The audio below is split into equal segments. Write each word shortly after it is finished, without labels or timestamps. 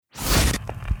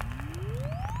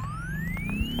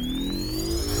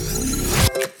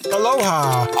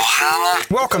Aloha.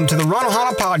 Ohana. Welcome to the Run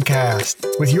Ohana podcast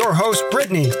with your host,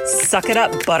 Brittany. Suck it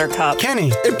up, Buttercup. Kenny.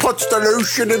 It puts the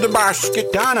lotion in the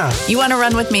basket. Donna. You want to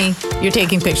run with me? You're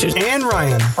taking pictures. And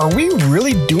Ryan. Are we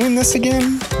really doing this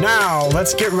again? Now,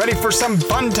 let's get ready for some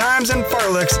fun times and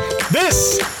fartleks.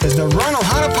 This is the Run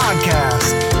Ohana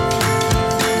podcast.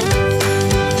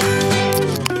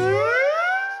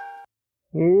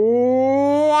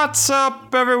 What's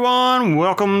up, everyone?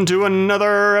 Welcome to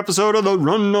another episode of the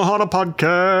Run Ohana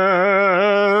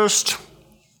podcast.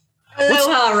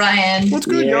 Aloha, Ryan. What's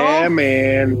good, Yeah, y'all?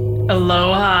 man.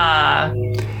 Aloha.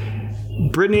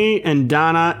 Brittany and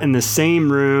Donna in the same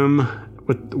room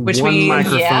with Which one means,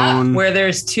 microphone. where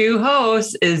there's two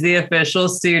hosts is the official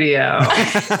studio.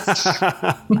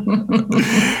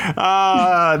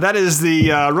 That is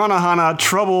the Run Ohana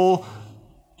Trouble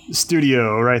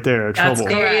Studio right there. That's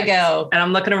Trouble. There you go. And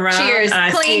I'm looking around. Cheers.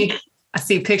 And Clean. I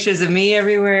see pictures of me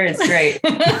everywhere. It's great.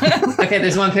 Okay,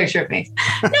 there's one picture of me.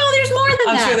 No, there's more than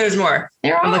I'm that. sure there's more.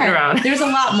 I'm looking around. There's a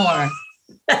lot more.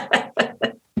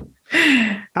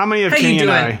 How many of How Kenny you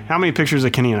and I? doing? How many pictures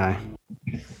of Kenny and I?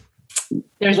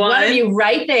 There's one of you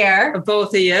right there.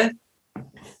 Both of you.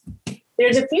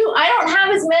 There's a few. I don't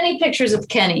have as many pictures of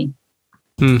Kenny,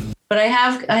 but I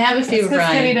have a few of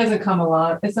Ryan. doesn't come a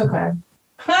lot. It's okay.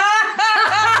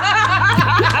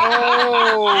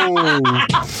 Oh.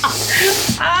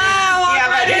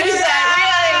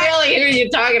 I really hear you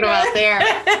talking about there.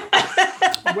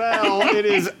 Well, it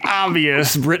is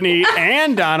obvious Brittany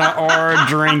and Donna are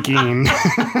drinking.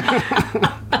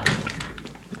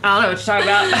 I don't know what you're talking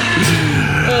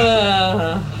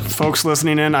about. Folks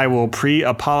listening in, I will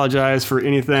pre-apologize for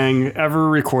anything ever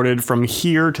recorded from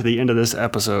here to the end of this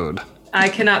episode. I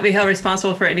cannot be held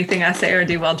responsible for anything I say or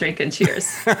do while drinking. Cheers.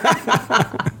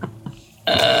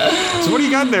 So what do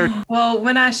you got there? Well,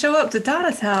 when I show up to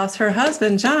Donna's house, her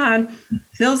husband, John,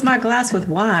 fills my glass with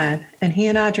wine, and he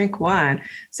and I drink wine.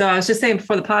 So I was just saying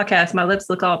before the podcast, my lips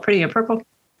look all pretty and purple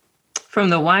from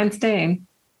the wine stain.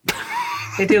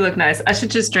 They do look nice. I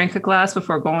should just drink a glass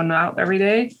before going out every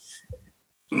day.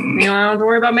 You don't have to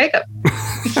worry about makeup.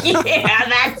 Yeah,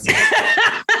 that's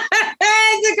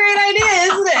It's a great idea,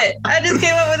 isn't it? I just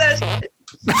came up with that shit.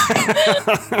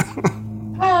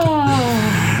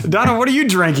 Donna, what are you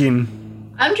drinking?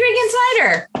 I'm drinking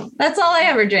cider. That's all I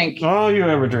ever drink. Oh, you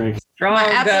ever drink? Strong My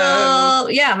go. apple,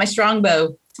 yeah, my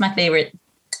Strongbow. It's my favorite.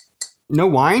 No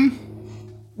wine?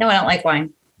 No, I don't like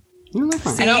wine. You don't like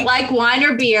wine? I don't like wine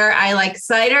or beer. I like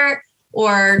cider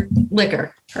or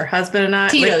liquor. Her husband and I,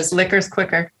 Tito's. liquor's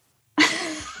quicker.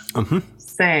 Mm-hmm.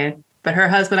 Saying. But her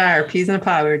husband and I are peas in a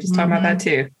pod. We were just talking about that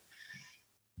too.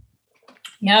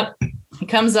 Yep. He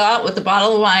comes out with a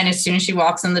bottle of wine as soon as she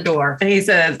walks in the door. And he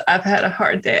says, I've had a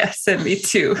hard day. I said, me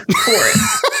too. For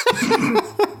it.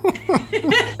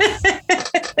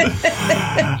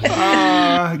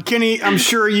 Kenny, I'm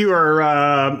sure you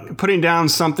are putting down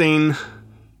something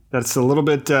that's a little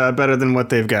bit better than what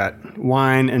they've got.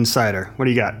 Wine and cider. What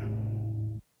do you got?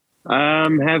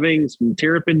 I'm having some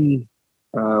terrapin,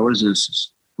 what is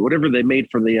this? Whatever they made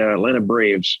for the Atlanta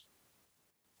Braves.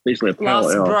 Basically a pale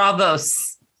Los ale.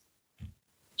 Bravos.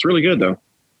 It's really good, though.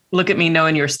 Look at me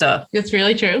knowing your stuff. It's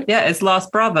really true. Yeah, it's Los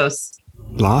Bravos.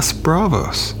 Los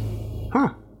Bravos. Huh.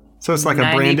 So it's like a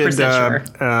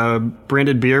 90%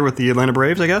 branded beer with the Atlanta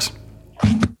Braves, I guess?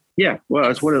 Yeah, well,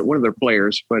 it's one of their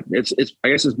players, but it's I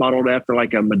guess it's modeled after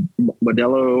like a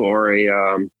Modelo or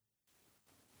a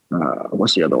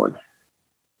what's the other one?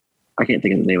 I can't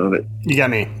think of the name of it. You got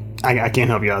me. I can't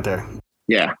help you out there.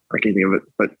 Yeah, I can't think of it,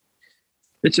 but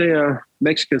it's a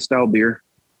Mexican style beer.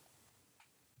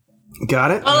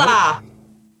 Got it? Hola.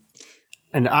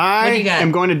 And What I do you got?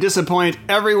 am going to disappoint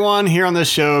everyone here on this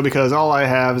show because all I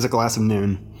have is a glass of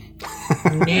noon.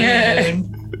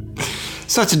 Noon.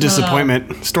 Such a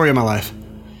disappointment. Story of my life.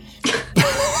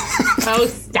 Oh,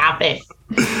 stop it.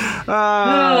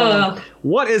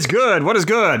 What is good? What is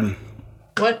good?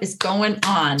 What is going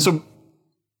on? So,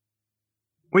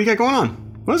 what do you got going on?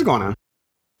 What is going on?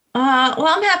 Well,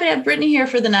 I'm happy to have Brittany here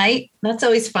for the night. That's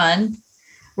always fun.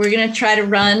 We're going to try to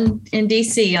run in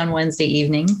DC on Wednesday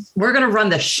evening. We're going to run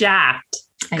the shaft.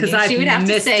 I Because knew I she would have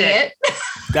to missed say it.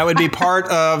 That would be part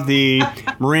of the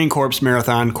Marine Corps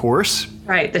Marathon course.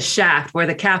 Right, the shaft where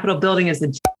the Capitol building is the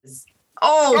jizz.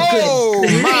 Oh, Oh,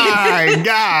 my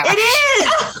God. It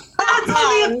is! That's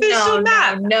on the official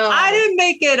map. No. I didn't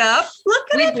make it up. Look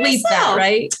at We it bleep that, yourself.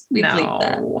 right? We No. bleep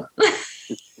that.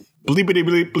 Bleepity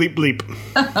bleep bleep bleep.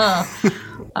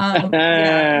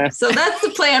 Yeah. So that's the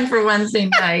plan for Wednesday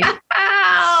night.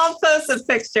 I'll post a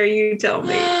picture. You tell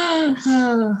me.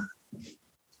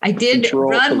 I did Control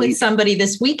run with Elite. somebody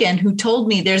this weekend who told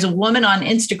me there's a woman on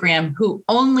Instagram who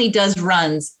only does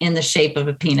runs in the shape of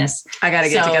a penis. I got to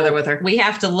get So together with her. We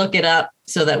have to look it up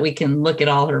so that we can look at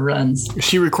all her runs. Does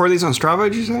she record these on Strava,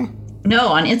 did you say? No,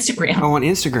 on Instagram. Oh, on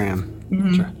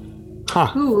Instagram. Sure.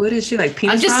 Huh. Ooh, what is she like?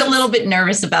 Penis I'm just rods? a little bit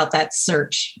nervous about that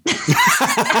search.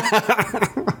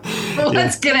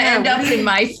 What's going to end up in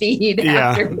my feed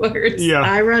afterwards? Yeah.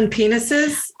 I run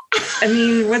penises. I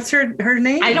mean, what's her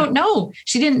name? I don't know.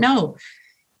 She didn't know.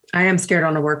 I am scared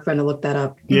on a work phone to look that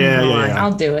up. Yeah, No yeah, lie. yeah.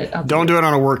 I'll do it. Don't do it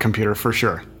on a work computer for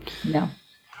sure. No.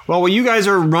 Well, you guys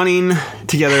are running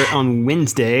together on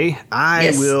Wednesday, I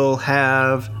Yes. will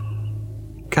have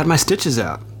got my stitches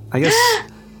out. I guess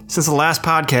since the last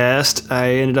podcast, I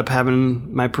ended up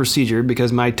having my procedure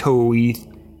because my toe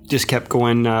just kept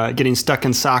going, getting stuck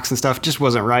in socks and stuff. Just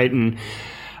wasn't right. And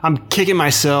I'm kicking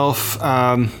myself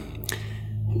for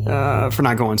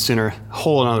not going sooner.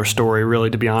 Whole another story, really,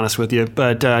 to be honest with you.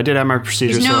 But I did have my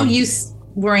procedure. There's no so, use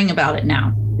worrying about it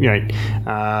now. Right.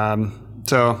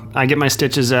 So I get my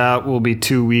stitches out. Will be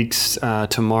 2 weeks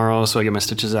tomorrow. So I get my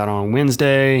stitches out on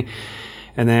Wednesday.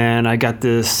 And then I got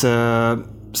this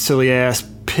silly ass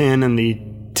pin in the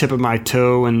tip of my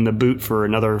toe and the boot for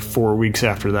another 4 weeks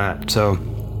after that. So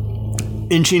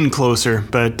inching closer.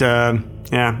 But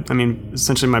yeah, I mean,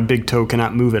 essentially my big toe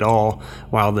cannot move at all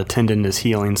while the tendon is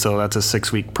healing. So that's a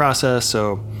 6-week process.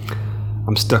 So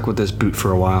I'm stuck with this boot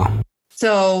for a while.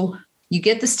 So you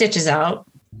get the stitches out,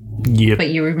 Yep. but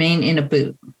you remain in a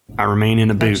boot. I remain in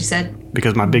a Is that what boot you said?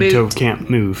 because my big toe can't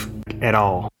move at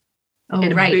all. Oh,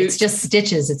 In a right. boot. It's just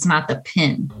stitches. It's not the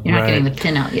pin. You're not Right. getting the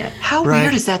pin out yet. How Right.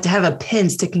 weird is that to have a pin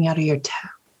sticking out of your toe?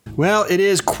 Well, it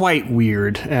is quite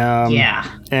weird. Yeah.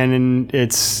 And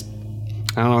it's,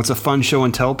 I don't know, it's a fun show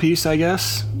and tell piece, I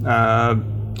guess.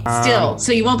 Still,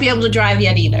 so you won't be able to drive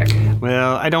yet either.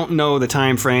 Well, I don't know the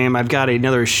time frame. I've got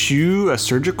another shoe, a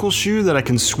surgical shoe that I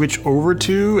can switch over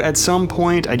to at some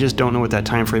point. I just don't know what that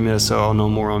time frame is, so I'll know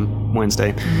more on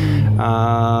Wednesday.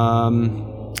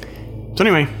 So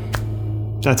anyway,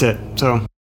 that's it. So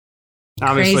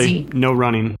obviously, Crazy. no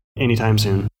running anytime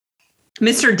soon.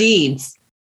 Mr. Deeds.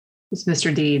 It's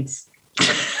Mr. Deeds.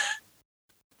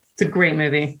 It's a great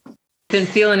movie. Didn't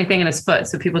feel anything in his foot,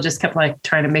 so people just kept like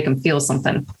trying to make him feel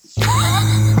something.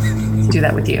 Do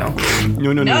that with you.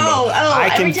 No. No, oh, I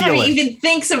can every time feel he it. even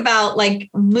thinks about like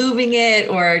moving it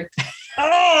or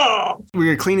We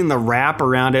were cleaning the wrap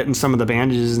around it and some of the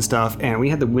bandages and stuff, and we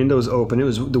had the windows open.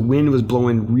 The wind was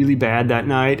blowing really bad that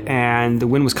night, and the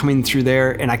wind was coming through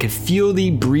there, and I could feel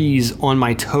the breeze on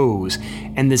my toes,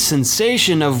 and the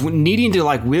sensation of needing to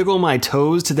like wiggle my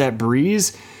toes to that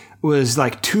breeze was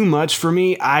like too much for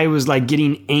me. I was like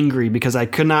getting angry because I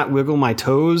could not wiggle my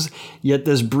toes, yet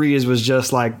this breeze was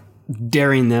just like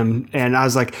daring them, and I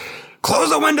was like, close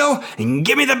the window and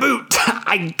give me the boot.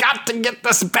 I got to get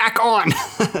this back on.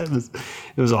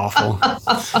 It was awful.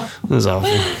 It was awful.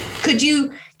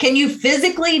 can you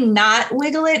physically not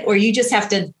wiggle it, or you just have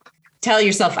to tell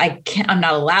yourself I'm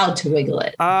not allowed to wiggle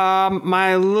it?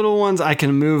 My little ones, I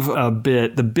can move a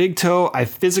bit. The big toe, I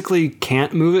physically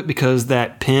can't move it because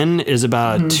that pin is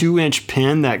about a 2-inch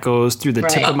pin that goes through the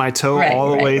tip of my toe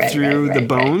all the way through the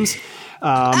bones.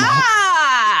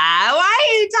 Why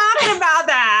are you talking about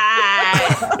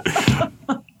that?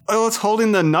 Well, it's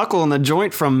holding the knuckle and the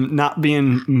joint from not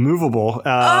being movable.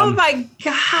 Oh my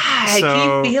God. so-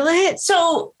 Can you feel it?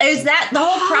 So is that the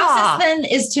whole process then,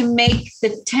 is to make the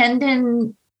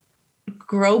tendon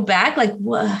grow back? Like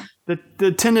what?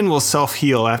 The tendon will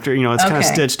self-heal after, it's kind of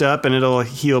Okay. stitched up, and it'll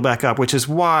heal back up, which is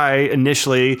why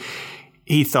initially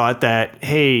he thought that,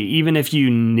 hey, even if you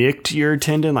nicked your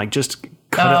tendon, like just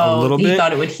cut it a little bit. He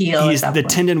thought it would heal at that the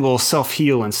point. tendon will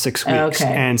self-heal in 6 weeks.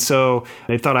 Okay. And so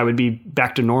they thought I would be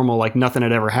back to normal, like nothing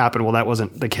had ever happened. Well, that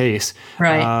wasn't the case.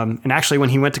 Right. And actually, when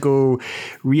he went to go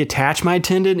reattach my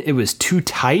tendon, it was too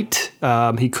tight.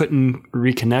 He couldn't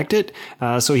reconnect it.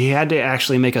 So he had to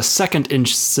actually make a second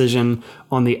incision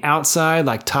on the outside,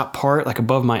 like top part, like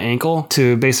above my ankle,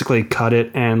 to basically cut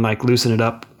it and like loosen it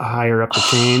up higher up the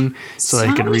chain so that he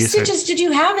How could many reset. stitches did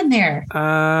you have in there?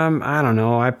 I don't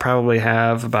know. I probably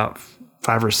have about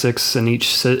 5 or 6 in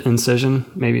each incision,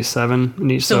 maybe 7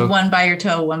 in each. So one by your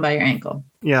toe, one by your ankle.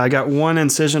 Yeah, I got 1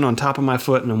 incision on top of my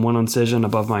foot and then 1 incision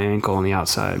above my ankle on the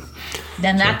outside.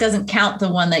 Then that doesn't count the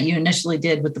one that you initially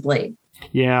did with the blade.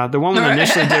 Yeah, the one we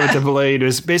initially did with the blade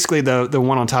is basically the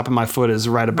one on top of my foot is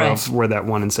right above where that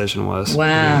 1 incision was.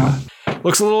 Wow.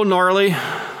 Looks a little gnarly.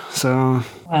 So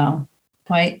Wow.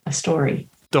 Quite a story.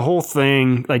 the whole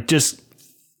thing, like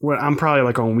I'm probably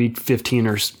like on week 15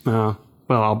 or, well,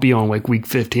 I'll be on like week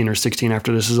 15 or 16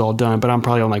 after this is all done, but I'm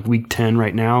probably on like week 10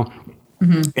 right now.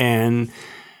 And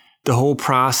the whole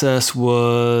process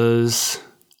was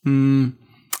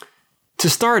to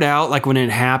start out, like when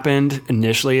it happened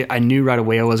initially, I knew right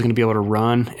away I wasn't going to be able to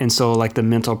run. And so like the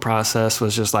mental process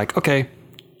was just like, okay,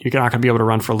 you're not going to be able to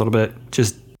run for a little bit.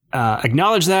 Just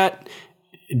acknowledge that,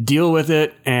 deal with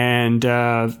it. And,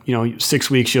 6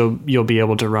 weeks, you'll be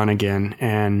able to run again.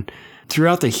 And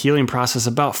throughout the healing process,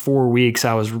 about 4 weeks,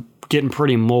 I was getting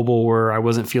pretty mobile where I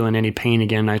wasn't feeling any pain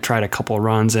again. I tried a couple of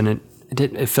runs and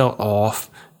it felt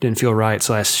off, didn't feel right.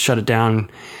 So I shut it down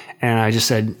and I just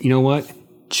said, you know what?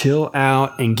 Chill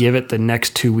out and give it the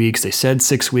next 2 weeks. They said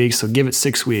 6 weeks, so give it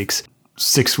 6 weeks.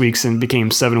 6 weeks and became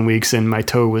 7 weeks and my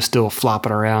toe was still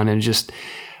flopping around and just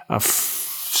a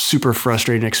super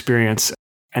frustrating experience.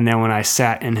 And then when I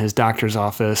sat in his doctor's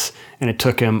office and it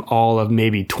took him all of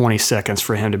maybe 20 seconds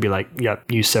for him to be like, yep,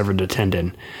 you severed the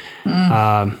tendon.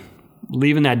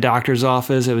 Leaving that doctor's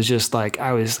office, it was just like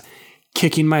I was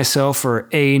kicking myself for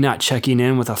not checking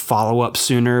in with a follow-up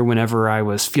sooner whenever I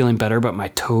was feeling better, but my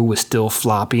toe was still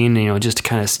flopping, just to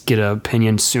kind of get an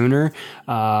opinion sooner.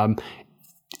 And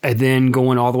then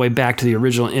going all the way back to the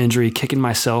original injury, kicking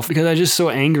myself because I was just so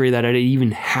angry that it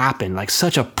even happened, like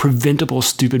such a preventable,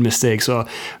 stupid mistake. So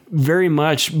very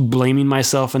much blaming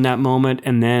myself in that moment.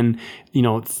 And then,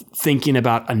 thinking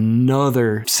about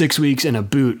another 6 weeks in a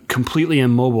boot, completely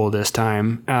immobile this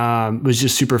time, was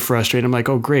just super frustrating. I'm like,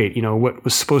 oh, great. What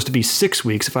was supposed to be 6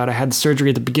 weeks, if I'd have had the surgery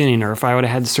at the beginning, or if I would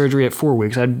have had the surgery at 4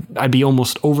 weeks, I'd be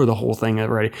almost over the whole thing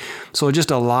already. So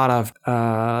just a lot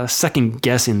of second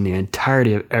guessing the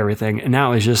entirety of everything. And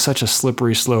now it's just such a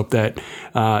slippery slope that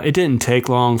it didn't take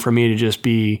long for me to just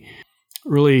be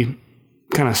really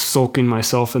kind of sulking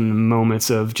myself in the moments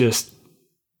of just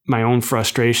my own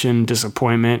frustration,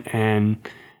 disappointment, and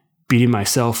beating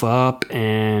myself up.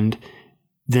 And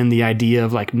then the idea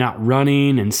of like not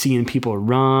running and seeing people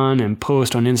run and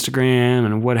post on Instagram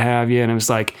and what have you. And it was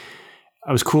like,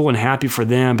 I was cool and happy for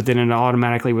them, but then it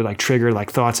automatically would like trigger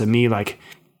like thoughts of me like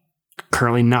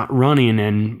currently not running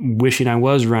and wishing I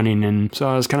was running. And so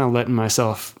I was kind of letting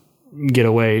myself get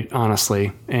away,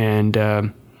 honestly. And,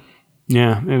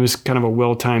 it was kind of a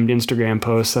well-timed Instagram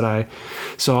post that I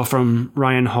saw from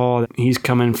Ryan Hall. He's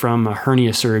coming from a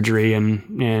hernia surgery,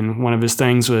 and one of his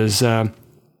things was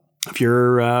if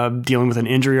you're dealing with an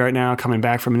injury right now, coming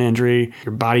back from an injury,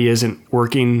 your body isn't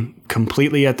working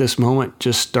completely at this moment,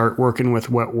 just start working with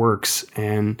what works.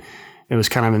 And it was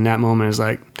kind of in that moment, it was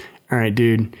like, all right,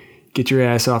 dude, get your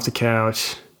ass off the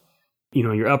couch.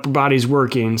 Your upper body's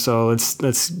working, so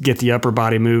let's get the upper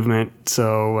body movement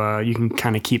so you can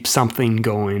kind of keep something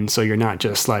going, so you're not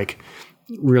just like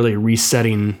really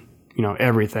resetting,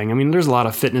 everything. I mean, there's a lot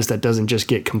of fitness that doesn't just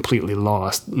get completely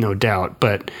lost, no doubt,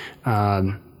 but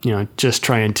just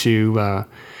trying to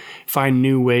find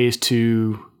new ways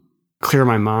to clear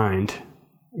my mind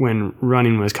when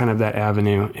running was kind of that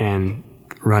avenue, and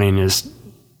running is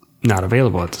not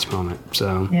available at this moment.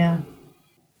 So yeah.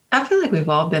 I feel like we've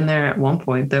all been there at one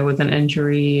point, though, with an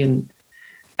injury. And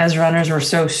as runners, we're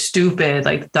so stupid.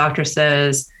 Like the doctor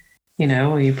says,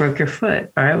 you broke your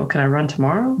foot. All right, well, can I run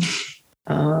tomorrow?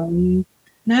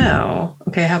 No.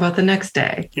 Okay, how about the next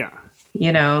day? Yeah.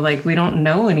 Like we don't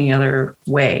know any other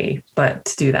way but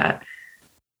to do that.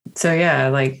 So, yeah,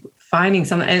 like finding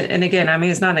something. And again, I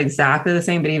mean, it's not exactly the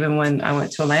same, but even when I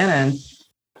went to Atlanta, and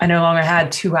I no longer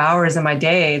had 2 hours in my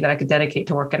day that I could dedicate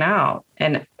to working out.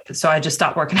 And so I just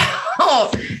stopped working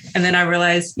out. And then I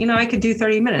realized, I could do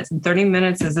 30 minutes, and 30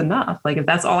 minutes is enough. Like if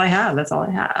that's all I have, that's all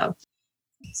I have.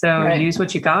 So use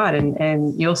what you got,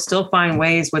 and you'll still find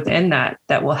ways within that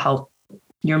will help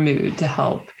your mood, to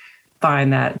help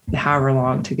find that however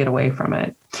long to get away from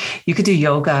it. You could do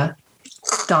yoga.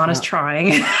 Donna's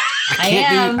trying.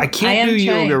 I can't do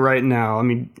yoga right now. I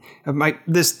mean,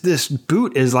 this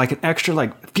boot is like an extra,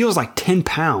 it feels like 10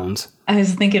 pounds. I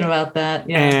was thinking about that.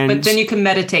 Yeah. And but then you can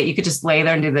meditate. You could just lay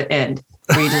there and do the end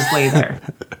where you just lay there.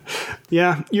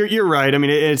 Yeah, you're right. I mean,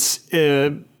 it's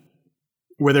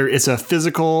whether it's a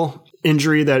physical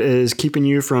injury that is keeping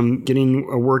you from getting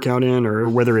a workout in, or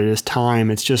whether it is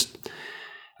time, it's just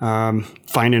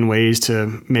finding ways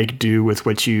to make do with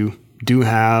what you do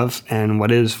have and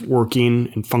what is working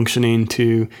and functioning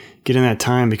to get in that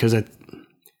time, because I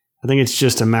think it's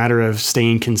just a matter of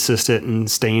staying consistent and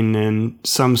staying in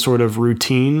some sort of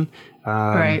routine.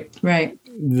 Right.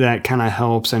 That kind of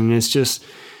helps. And it's just,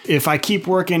 if I keep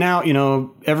working out,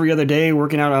 every other day,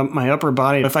 working out my upper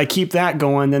body, if I keep that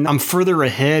going, then I'm further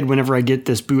ahead whenever I get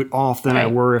this boot off than I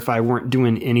were if I weren't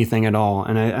doing anything at all.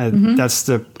 And that's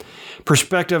the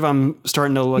perspective I'm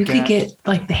starting to look at. You could get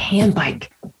like the hand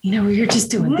bike, where you're just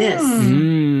doing this.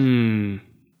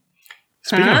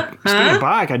 Speaking of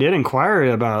bike, I did inquire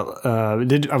about.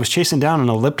 I was chasing down an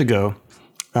Elliptigo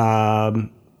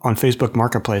on Facebook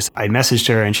Marketplace. I messaged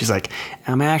her and she's like,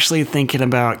 "I'm actually thinking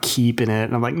about keeping it."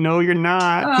 And I'm like, "No, you're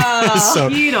not." Oh, so,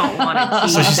 you don't want to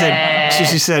keep it.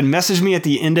 She said, "Message me at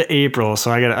the end of April."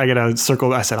 So I got to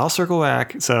circle. I said, "I'll circle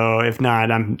back." So if not,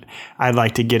 I'd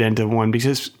like to get into one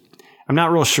because I'm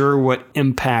not real sure what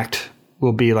impact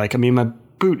will be like. I mean,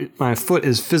 my foot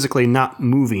is physically not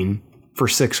moving for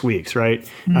 6 weeks, right?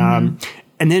 Mm-hmm.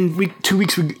 And then 2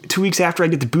 weeks after I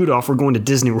get the boot off, we're going to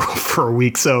Disney World for a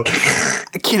week. So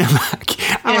I can't.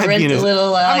 I might be in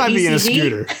a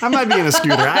scooter. I might be in a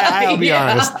scooter. I'll be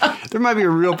honest. There might be a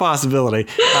real possibility.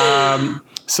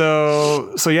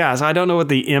 So I don't know what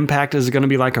the impact is going to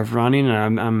be like of running. And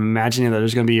I'm imagining that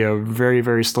there's going to be a very,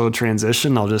 very slow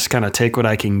transition. I'll just kind of take what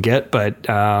I can get. But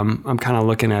I'm kind of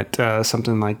looking at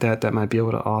something like that might be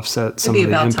able to offset some of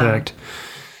the impact. Time.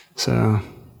 So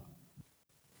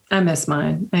I miss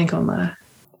mine. I ain't gonna lie.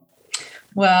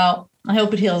 Well, I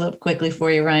hope it heals up quickly for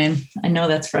you, Ryan. I know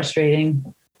that's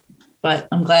frustrating, but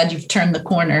I'm glad you've turned the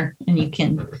corner and you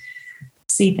can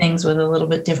see things with a little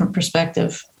bit different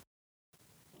perspective.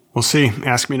 We'll see.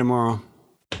 Ask me tomorrow.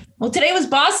 Well, today was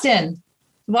Boston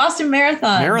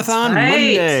Marathon. Marathon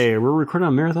Monday. We're recording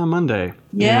on Marathon Monday.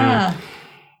 Yeah.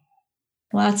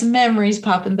 Lots of memories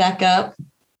popping back up.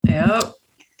 Yep.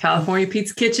 California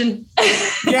Pizza Kitchen.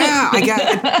 Yeah,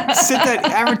 I sent that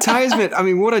advertisement. I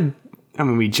mean,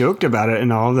 we joked about it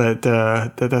and all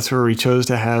that's where we chose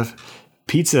to have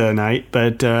pizza night.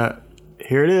 But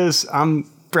here it is. I'm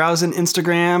browsing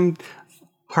Instagram,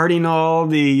 hearting all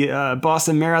the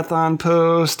Boston Marathon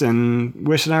post and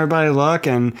wishing everybody luck.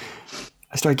 And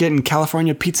I start getting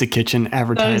California Pizza Kitchen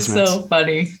advertisements. That is so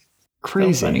funny.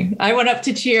 Crazy. So funny. I went up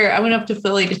to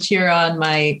Philly to cheer on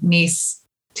my niece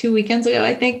 2 weekends ago,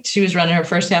 I think. She was running her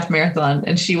first half marathon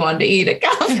and she wanted to eat at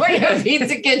California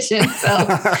Pizza Kitchen. So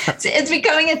it's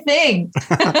becoming a thing.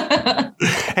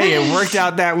 Hey, it worked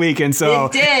out that weekend. So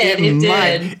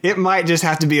it might just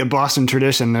have to be a Boston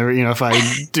tradition, if I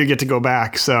do get to go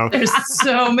back. So there's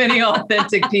so many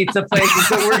authentic pizza places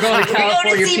that we're going to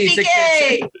California Pizza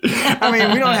Kitchen. I mean,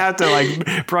 we don't have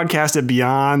to broadcast it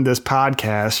beyond this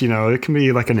podcast. It can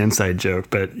be like an inside joke,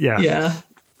 but yeah.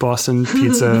 Boston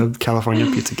Pizza, California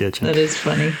Pizza Kitchen. That is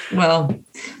funny. Well,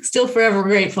 still forever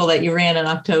grateful that you ran in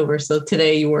October. So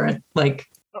today you weren't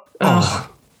yeah,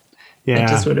 it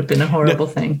just would have been a horrible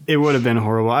thing. It would have been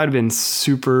horrible. I'd have been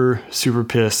super, super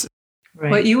pissed.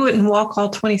 Right. But you wouldn't walk all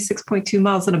 26.2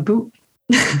 miles in a boot.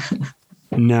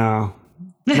 No,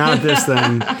 not this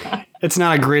thing. It's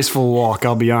not a graceful walk.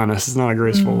 I'll be honest. It's not a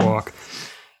graceful walk.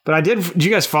 But I did. Did you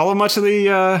guys follow much of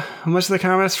the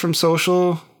comments from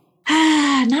social?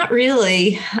 Not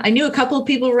really. I knew a couple of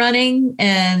people running,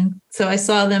 and so I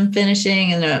saw them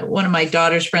finishing, and one of my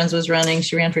daughter's friends was running.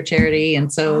 She ran for charity,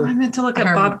 and so I meant to look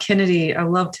at Bob Kennedy. I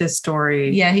loved his story.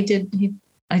 Yeah, he did.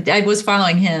 I was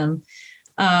following him,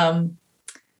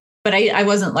 but I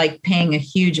wasn't paying a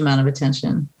huge amount of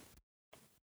attention.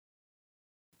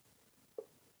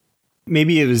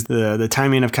 Maybe it was the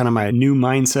timing of kind of my new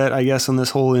mindset, I guess, on this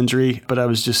whole injury, but I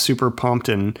was just super pumped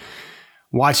and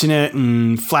watching it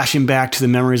and flashing back to the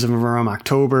memories of around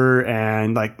October.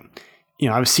 And I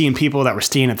was seeing people that were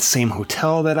staying at the same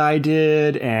hotel that I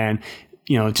did. And,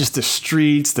 just the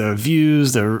streets, the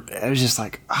views, it was just oh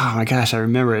my gosh, I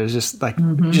remember it was just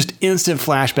just instant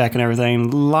flashback and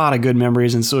everything. A lot of good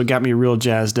memories. And so it got me real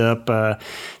jazzed up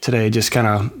today. Just kind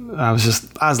of, I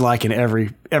was liking every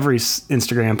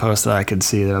Instagram post that I could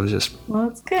see that I was just, well,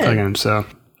 that's good. So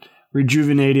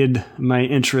rejuvenated my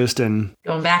interest in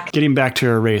getting back to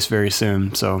a race very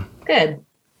soon. So good.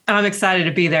 I'm excited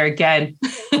to be there again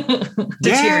to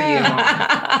cheer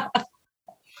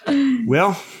you.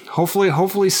 Well,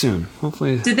 hopefully soon.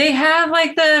 Hopefully. Did they have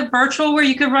the virtual where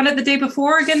you could run it the day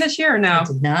before again this year or no? I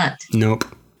did not. Nope.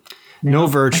 No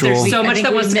virtual. There's so much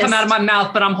that wants to come out of my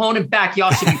mouth, but I'm holding back. Y'all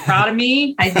should be proud of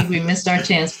me. I think we missed our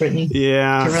chance, Brittany.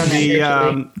 Yeah. To run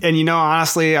that and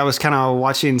honestly, I was kind of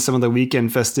watching some of the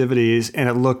weekend festivities, and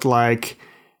it looked like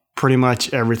pretty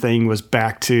much everything was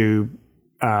back to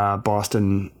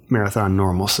Boston Marathon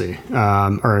normalcy,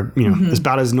 it's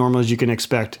about as normal as you can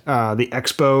expect. The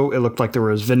expo, it looked like there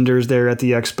was vendors there at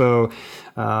the expo,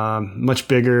 much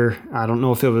bigger. I don't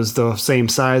know if it was the same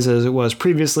size as it was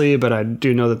previously, but I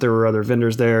do know that there were other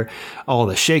vendors there. All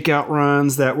the shakeout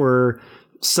runs that were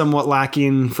somewhat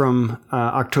lacking from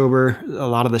October. A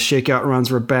lot of the shakeout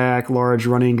runs were back, large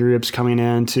running groups coming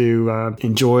in to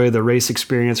enjoy the race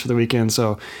experience for the weekend.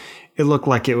 So it looked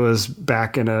like it was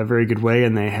back in a very good way,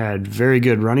 and they had very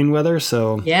good running weather.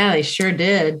 So yeah, they sure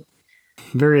did.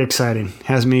 Very exciting.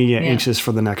 Has me anxious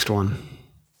for the next one.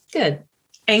 Good.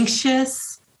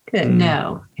 Anxious? Good.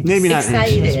 No. Maybe not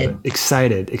anxious,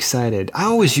 Excited. but excited. I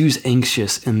always use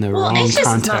anxious in the wrong anxious is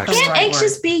not context. the Can't right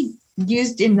anxious word. be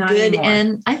used in Not good anymore.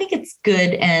 and I think it's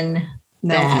good and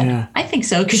No. bad. Yeah. I think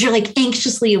so because you're like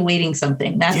anxiously awaiting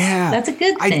something. That's a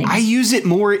good thing. I use it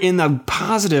more in the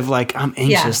positive, like I'm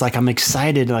anxious, like I'm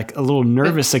excited, like a little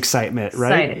nervous excitement,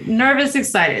 right? Excited. Nervous,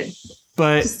 excited.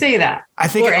 But Just say that. I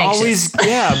think Or it always,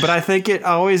 but I think it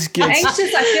always gets.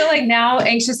 Anxious, I feel like now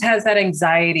anxious has that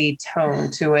anxiety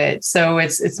tone to it. So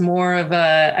it's more of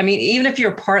a, I mean, even if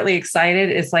you're partly excited,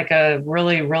 it's like a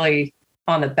really, really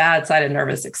on the bad side of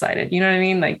nervous excited. You know what I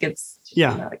mean? Like it's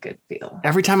not a good feel.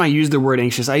 Every time I use the word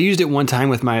anxious, I used it one time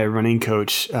with my running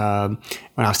coach when I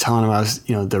was telling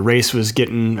him the race was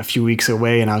getting a few weeks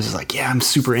away, and I was just like, yeah, I'm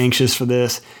super anxious for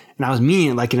this. And I was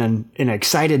meaning it like in an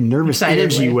excited, nervous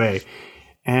energy way.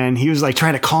 And he was like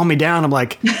trying to calm me down. I'm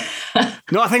like,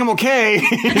 no, I think I'm okay.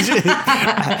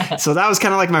 So that was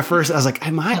kind of like my first, I was like,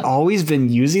 am I always been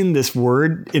using this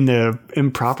word in the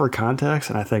improper context?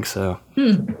 And I think so.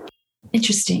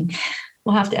 Interesting.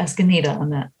 We'll have to ask Anita on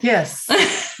that. Yes.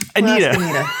 Anita.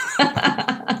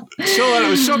 Anita.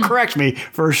 She'll correct me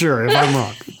for sure if I'm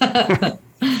wrong.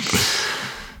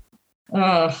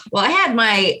 Well, I had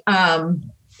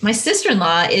my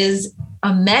sister-in-law is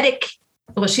a medic.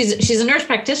 Well, she's a nurse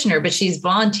practitioner, but she's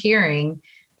volunteering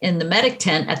in the medic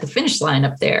tent at the finish line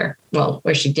up there. Well,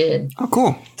 where she did. Oh,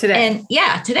 cool. Today.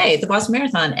 And today at the Boston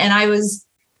Marathon. And I was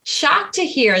shocked to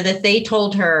hear that they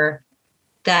told her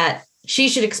that she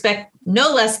should expect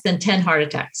no less than 10 heart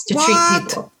attacks to treat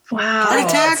people. Wow. Heart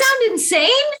Does that attacks? sound insane?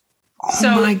 So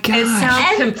Oh my it gosh.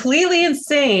 sounds completely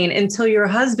insane until your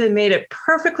husband made it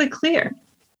perfectly clear.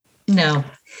 No.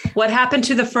 What happened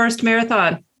to the first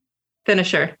marathon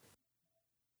finisher?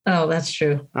 Oh, that's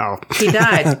true. Oh. He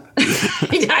died.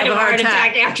 He died of a heart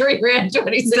attack after he ran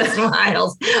 26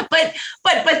 miles.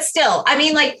 But still, I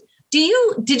mean, like,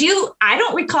 did you, I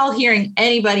don't recall hearing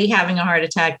anybody having a heart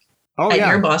attack at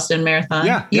your Boston Marathon.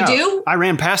 Yeah. You do? I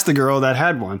ran past the girl that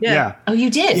had one. Yeah. Oh,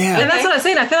 you did? Yeah. And that's what I'm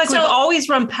saying. I feel like So- we've always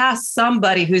run past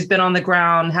somebody who's been on the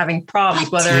ground having problems,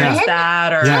 What? whether it's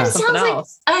that or Yeah. That something sounds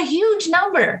else. like a huge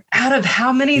number. Out of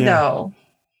how many though?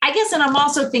 I guess, and I'm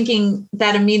also thinking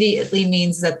that immediately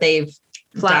means that they've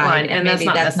Flatline, died, and that's maybe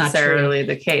not that's necessarily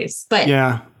the case. But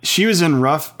Yeah. She was in a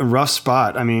rough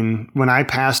spot. I mean, when I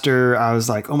passed her, I was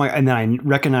like, oh my, and then I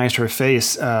recognized her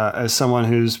face as someone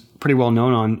who's pretty well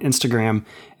known on Instagram.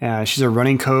 She's a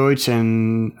running coach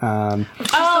and That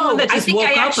I just think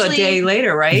woke I up a day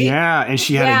later, right? yeah, and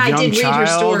she had Yeah, a I young did read her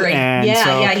child. story. And Yeah,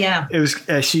 so yeah. it was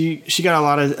she got a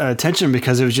lot of attention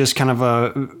because it was just kind of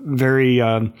a very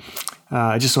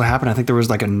it just so happened I think there was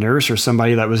like a nurse or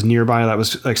somebody that was nearby that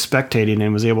was like spectating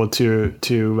and was able to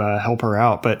help her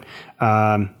out. But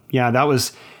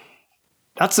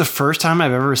that's the first time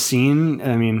I've ever seen.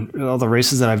 I mean, all the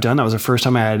races that I've done, that was the first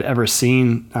time I had ever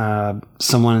seen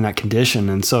someone in that condition.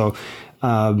 And so,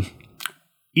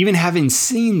 even having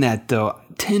seen that, though,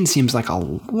 10 seems like a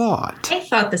lot. I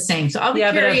thought the same. So I'll be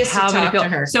But curious to how many talk to people?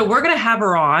 her. So we're gonna have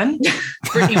her on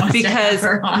Brittany wants to because have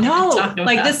her on and talk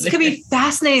like about this could be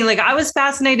fascinating. Like I was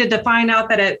fascinated to find out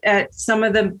that at some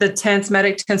of the tents,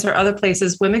 medic tents, or other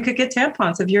places, women could get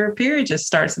tampons if your period just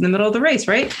starts in the middle of the race,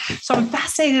 right? So I'm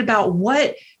fascinated about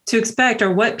what to expect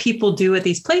or what people do at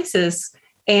these places,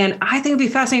 and I think it'd be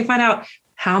fascinating to find out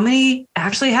how many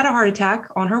actually had a heart attack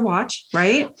on her watch,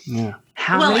 right? Yeah.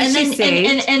 How well, many and she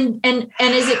then saved?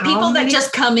 and is it How people that many-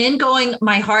 just come in going,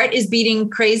 my heart is beating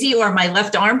crazy or my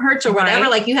left arm hurts or whatever?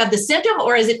 Right. Like you have the symptom,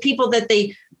 or is it people that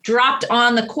they dropped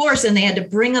on the course and they had to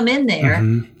bring them in there?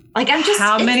 Mm-hmm. Like I'm just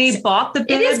How many bought the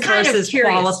bib is kind of versus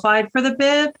curious. qualified for the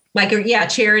bib? like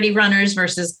charity runners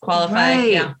versus qualified.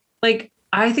 Right. Yeah. Like,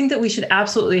 I think that we should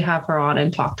absolutely have her on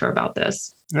and talk to her about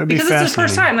this. That'd be Because it's the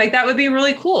first fascinating. time. Like, that would be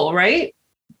really cool, right?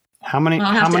 How many?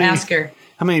 I'll have how to many? ask her.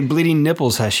 How many bleeding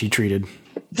nipples has she treated?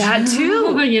 That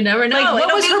too. You never know. Like, what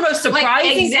It'll was be- her most like,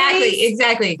 surprising case?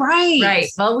 Exactly. Right. Right.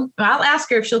 Well, I'll ask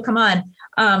her if she'll come on.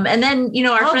 And then,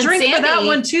 our I'll friend drink Sandy, for that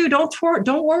one too. Don't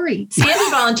worry. Sandy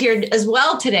volunteered as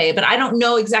well today, but I don't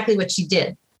know exactly what she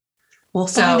did. We'll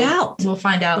So find out. We'll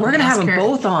find out. We're and going to have ask them her.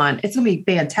 both on. It's going to be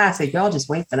fantastic. Y'all just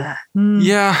wait for that.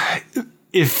 Yeah.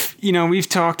 If, we've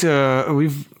talked,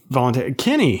 we've volunteered.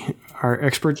 Kenny, our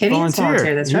expert Kenny's volunteer.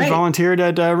 volunteered, that's He's right. volunteered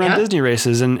at Run Yep. Disney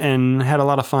races and had a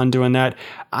lot of fun doing that.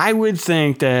 I would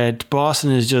think that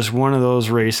Boston is just one of those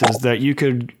races that you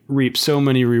could reap so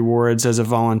many rewards as a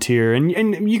volunteer. And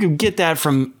you could get that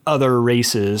from other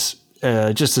races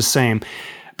just the same.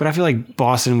 But I feel like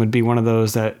Boston would be one of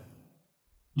those that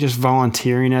just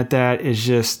volunteering at that is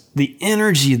just, the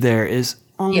energy there is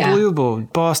unbelievable.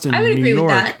 Boston, I would New agree York.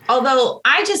 with that. Although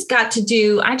I just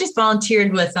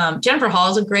volunteered with Jennifer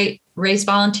Hall is a great race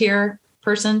volunteer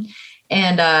person.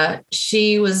 And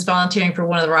she was volunteering for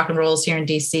one of the rock and rolls here in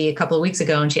DC a couple of weeks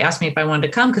ago. And she asked me if I wanted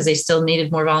to come because they still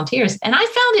needed more volunteers. And I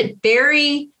found it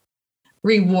very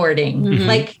rewarding. Mm-hmm.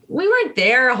 Like we were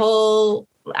there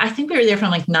I think we were there from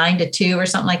like 9 to 2 or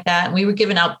something like that. And we were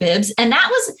giving out bibs. And that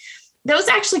was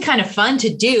actually kind of fun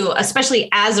to do, especially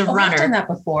as a runner. I've done that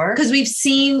before. Because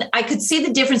I could see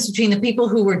the difference between the people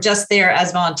who were just there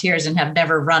as volunteers and have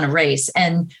never run a race.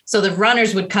 And so the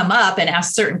runners would come up and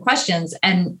ask certain questions.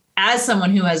 And as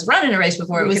someone who has run in a race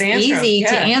before, it was easy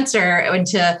to answer and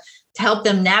to help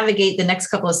them navigate the next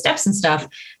couple of steps and stuff.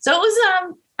 So it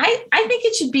was, I think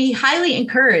it should be highly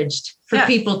encouraged for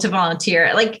people to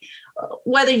volunteer. Like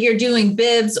whether you're doing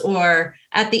bibs or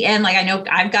at the end, like I know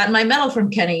I've gotten my medal from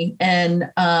Kenny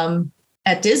and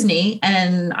at Disney,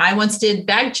 and I once did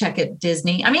bag check at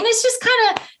Disney. I mean, it's just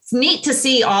kind of neat to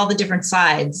see all the different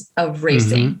sides of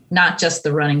racing, not just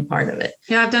the running part of it.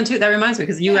 Yeah, I've done two. That reminds me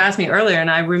because you asked me earlier, and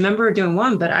I remember doing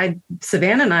one, but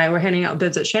Savannah and I were handing out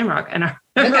bibs at Shamrock, and I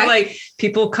remember like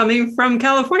people coming from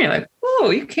California, like, "Oh,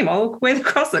 you came all the way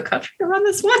across the country to run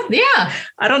this one?" Yeah,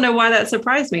 I don't know why that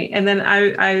surprised me. And then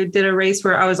I did a race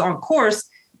where I was on course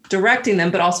directing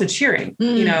them, but also cheering.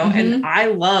 You know, and I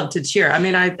love to cheer. I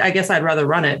mean, I guess I'd rather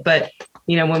run it, but.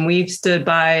 You know, when we stood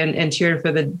by and cheered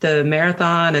for the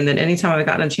marathon, and then anytime I've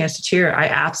gotten a chance to cheer, I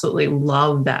absolutely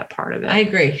love that part of it. I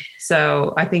agree.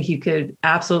 So I think you could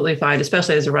absolutely find,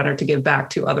 especially as a runner, to give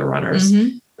back to other runners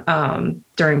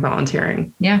during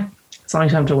volunteering. Yeah. As long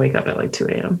as you have to wake up at like 2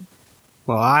 a.m.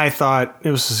 Well, I thought,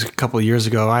 it was a couple of years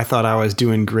ago, I thought I was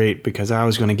doing great because I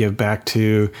was going to give back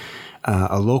to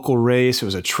a local race. It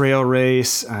was a trail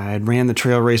race. I had ran the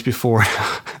trail race before.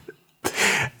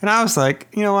 And I was like,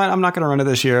 you know what? I'm not going to run it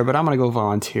this year, but I'm going to go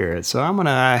volunteer it. So I'm going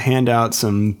to hand out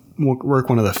work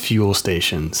one of the fuel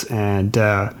stations. And,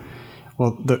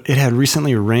 it had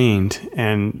recently rained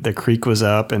and the creek was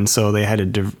up. And so they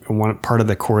had one part of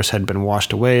the course had been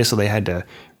washed away. So they had to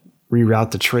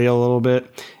reroute the trail a little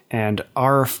bit. And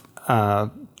our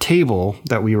table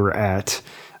that we were at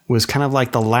was kind of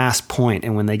like the last point.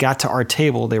 And when they got to our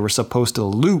table, they were supposed to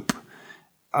loop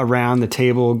around the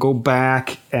table, go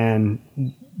back and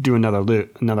do another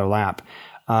lap.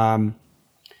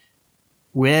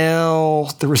 Well,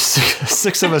 there were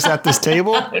six of us at this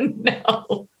table. Oh,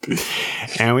 no.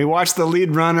 And we watched the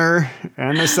lead runner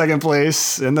and the second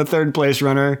place and the third place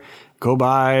runner go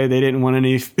by. They didn't want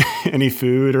any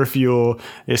food or fuel.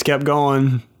 They just kept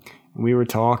going. We were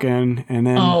talking, and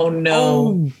then oh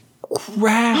no,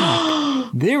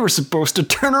 crap! They were supposed to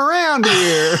turn around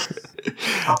here.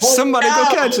 Somebody go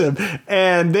catch them.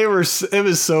 And it was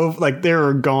so like they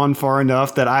were gone far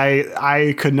enough that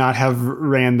I could not have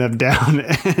ran them down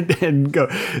and go.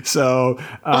 So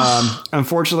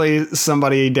unfortunately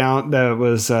somebody down there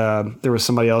was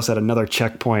somebody else at another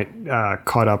checkpoint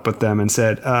caught up with them and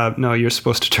said, no, you're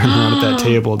supposed to turn around at that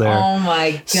table there. Oh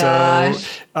my gosh.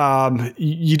 So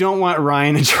you don't want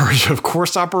Ryan in charge of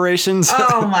course operations.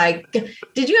 Oh my God.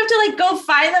 Did you have to like go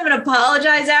find them and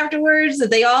apologize afterwards that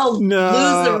they all lose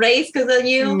the race because of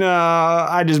you? No,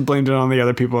 I just blamed it on the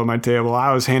other people at my table.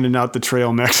 I was handing out the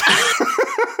trail mix.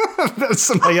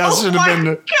 Somebody else should have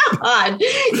been. God, you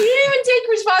didn't even take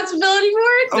responsibility for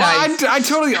it. Well, Nice. I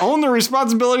totally own the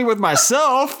responsibility with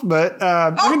myself, but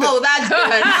that's good.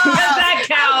 That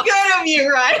counts. Good of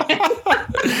you, right?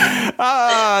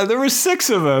 there were six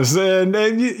of us, and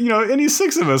any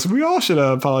six of us, we all should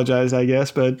apologize, I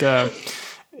guess. But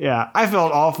yeah, I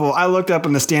felt awful. I looked up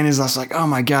in the standings, and I was like, "Oh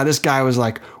my God, this guy was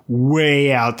like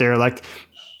way out there, like."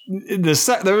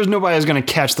 There was nobody who was going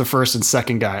to catch the first and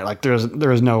second guy. Like there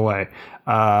was no way.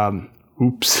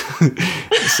 Oops.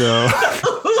 So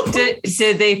did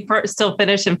they still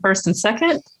finish in first and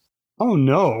second? Oh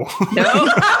no. No.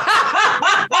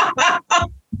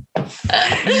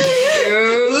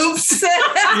 Oops.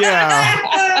 Yeah.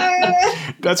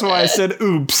 That's why I said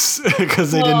oops,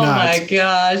 because they did not. Oh my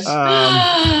gosh.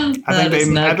 I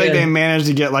think they managed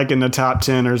to get like in the top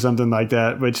 10 or something like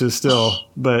that, which is still,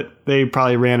 but they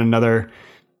probably ran another,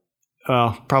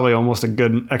 probably almost a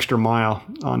good extra mile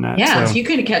on that. Yeah, so you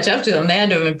couldn't catch up to them. They had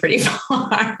to have been pretty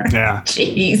far. Yeah.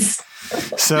 Jeez.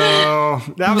 So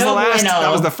that was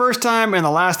that was the first time and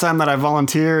the last time that I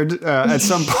volunteered at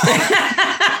some point.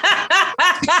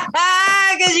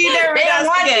 Because you never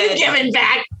want you giving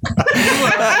back.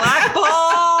 Blackball.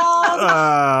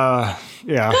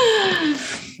 Yeah.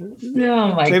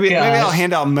 Oh my maybe God. Maybe I'll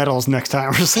hand out medals next time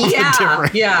or something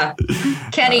different. Yeah.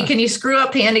 Kenny, can you screw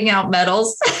up handing out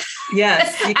medals?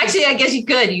 Yes. Actually, I guess you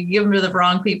could. You give them to the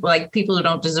wrong people, like people who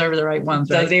don't deserve the right ones.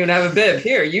 Doesn't Right? even have a bib.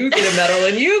 Here, you get a medal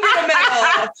and you get a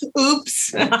medal.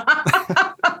 Oops.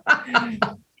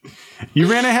 You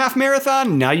ran a half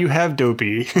marathon. Now you have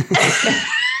Dopey.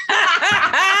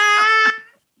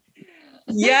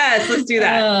 Yes, let's do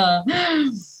that.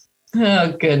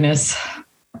 Oh, goodness.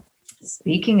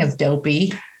 Speaking of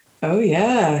Dopey, Oh,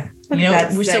 yeah.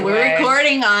 so we're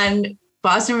recording on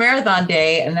Boston Marathon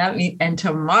Day, and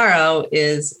tomorrow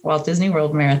is Walt Disney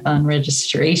World Marathon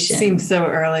registration. Seems so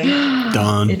early.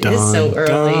 It is so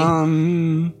early.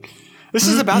 Dun. This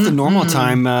is about the normal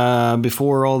time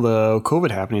before all the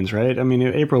COVID happenings, right? I mean,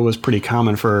 April was pretty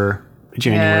common for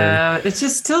January. Yeah, it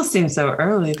just still seems so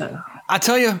early, though. I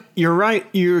tell you, you're right.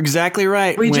 You're exactly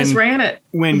right. We just ran it.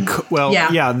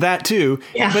 Yeah, that too.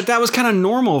 Yeah. But that was kind of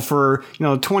normal for,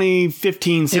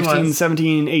 2015, 16,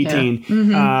 17, 18.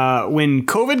 Yeah. When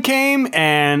COVID came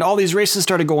and all these races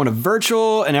started going to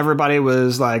virtual and everybody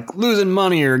was like losing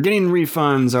money or getting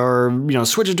refunds or,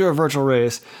 switching to a virtual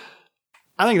race.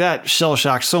 I think that shell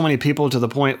shocked so many people to the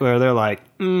point where they're like,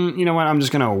 you know what? I'm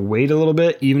just going to wait a little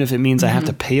bit, even if it means I have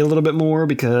to pay a little bit more,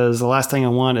 because the last thing I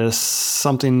want is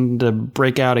something to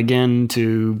break out again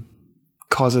to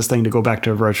cause this thing to go back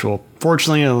to virtual.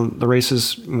 Fortunately, the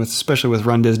races, especially with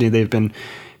Run Disney, they've been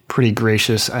pretty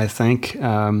gracious, I think,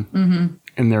 in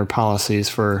their policies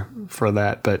for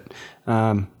that. But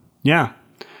yeah,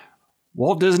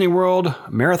 Walt Disney World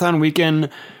Marathon Weekend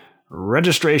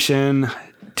registration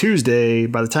Tuesday.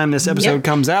 By the time this episode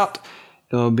comes out,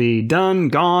 it'll be done,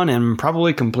 gone, and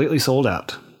probably completely sold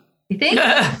out. You think?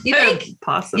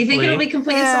 Possibly. You think it'll be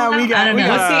completely sold out? I don't know.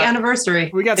 What's the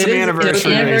anniversary? We got some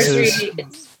anniversary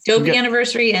races. Dopey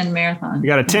anniversary and marathon. We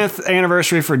got a 10th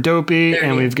anniversary for Dopey,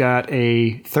 and we've got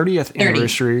a 30th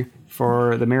anniversary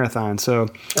for the marathon. So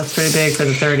That's pretty big for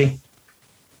the 30.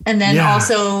 And then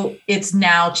also it's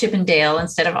now Chippendale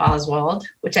instead of Oswald,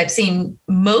 which I've seen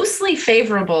mostly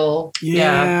favorable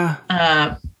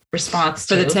response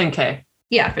For to. the 10K.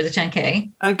 Yeah, for the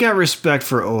 10K. I've got respect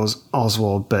for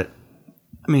Oswald, but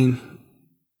I mean,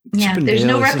 Yeah, Chippendale there's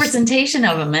no is just- representation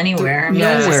of them anywhere. I mean,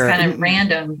 it's just Nowhere. kind of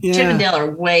random. Yeah. Chippendale are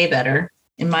way better,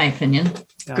 in my opinion.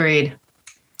 Agreed.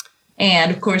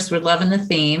 And of course, we're loving the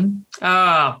theme.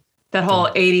 Oh, that whole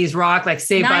 80s rock, like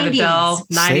Saved by the 90s. Bell,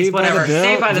 90s, Saved by the whatever. Bell,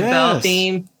 Saved by the Bell yes.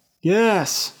 theme.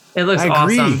 Yes. It looks I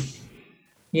agree. awesome.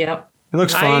 Yep. It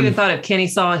looks I fun. even thought if Kenny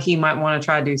saw it, he might want to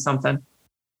try to do something.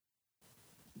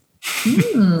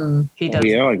 He does.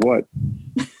 Yeah, like what?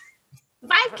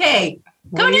 5K.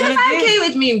 What Go are do you the gonna 5K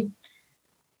with me.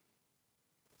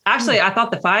 Actually, I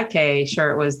thought the 5K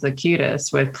shirt was the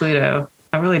cutest with Pluto.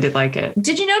 I really did like it.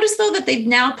 Did you notice though that they've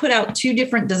now put out two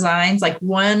different designs? Like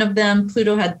one of them,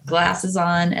 Pluto had glasses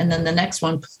on, and then the next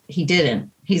one he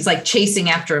didn't. He's like chasing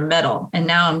after a medal, and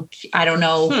now I don't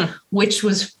know which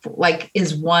was like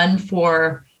is one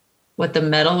for what the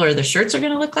medal or the shirts are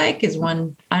going to look like. Is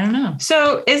one I don't know.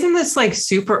 So isn't this like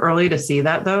super early to see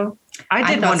that though? I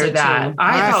did thought wonder so, that. too.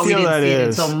 I thought we feel didn't that see it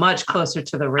is. until much closer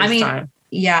to the race time.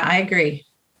 Yeah, I agree.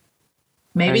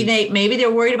 Maybe they're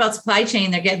worried about supply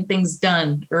chain. They're getting things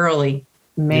done early.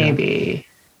 Maybe.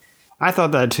 I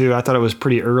thought that too. I thought it was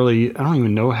pretty early. I don't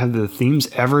even know. Have the themes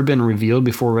ever been revealed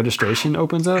before registration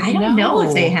opens up? I don't know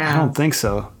if they I have. don't think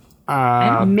so.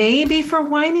 Maybe for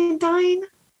Wine and Dine.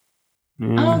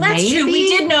 Oh, that's true. Maybe.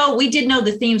 We did know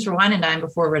the themes for Wine and Dine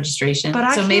before registration. But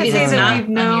I so can't maybe say that's that not we've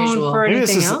known unusual. for Maybe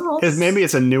it's, anything just, else. maybe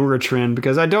it's a newer trend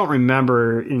because I don't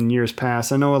remember in years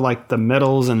past. I know like the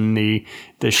medals and the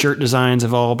shirt designs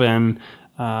have all been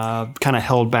kind of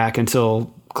held back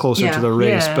until closer to the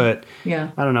race. Yeah. But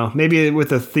I don't know. Maybe with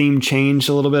the theme change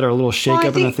a little bit or a little shake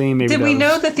up in the theme. Maybe did we that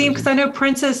know was- the theme? Because I know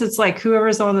Princess, it's like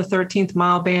whoever's on the 13th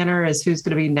mile banner is who's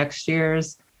going to be next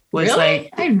year's. Was Really? like,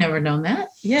 I've never known that.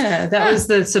 yeah, that was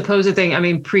the supposed thing. I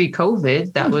mean,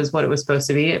 pre-COVID, that was what it was supposed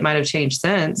to be. It might have changed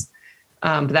since,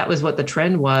 but that was what the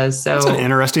trend was. So That's an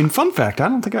interesting fun fact. I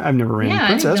don't think I've never ran I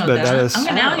Princess, didn't know but that is.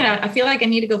 I feel like I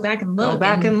need to go back and look. go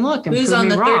back and look. And who's prove on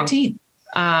me the wrong.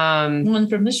 13th? One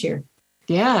from this year.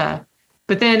 Yeah.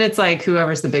 But then it's like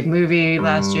whoever's the big movie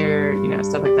last year,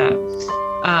 stuff like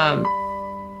that.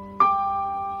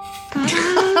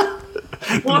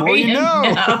 The more you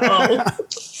know.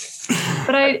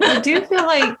 But I do feel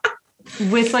like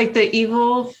with like the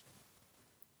evil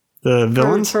The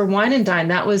villains? for Wine and Dine,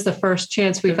 that was the first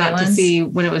chance we The got to villains? see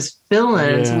when it was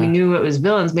villains. Yeah. We knew it was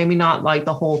villains, maybe not like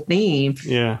the whole theme.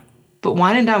 Yeah. But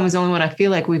Wine and Dine was the only one I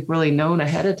feel like we've really known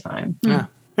ahead of time. Yeah.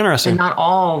 Interesting. And not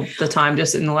all the time,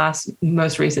 just in the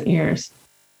most recent years.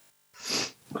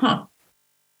 Huh.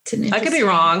 I could be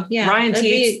wrong. Yeah, Ryan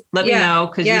Teets, let me know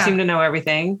because you seem to know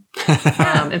everything.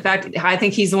 In fact, I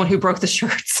think he's the one who broke the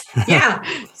shirts. Yeah.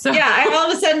 I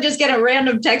all of a sudden just get a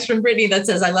random text from Brittany that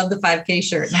says, I love the 5K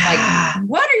shirt. And I'm like,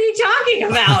 what are you talking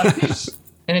about?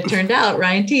 And it turned out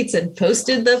Ryan Teets had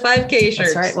posted the 5K shirts.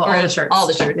 That's right. Well, all the shirts. All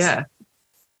the shirts. Yeah.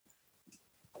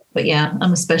 But yeah,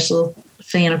 I'm a special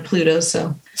fan of Pluto.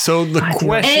 So the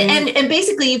question. And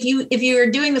basically, if you are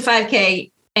doing the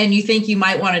 5K and you think you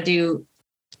might want to do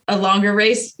a longer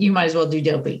race, you might as well do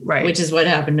Dopey. Right. Which is what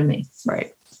happened to me.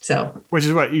 Right. So. Which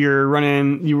is what you're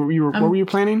running. You were. What were you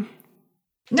planning?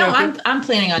 No, I'm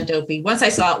planning on Dopey. Once I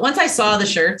saw the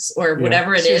shirts or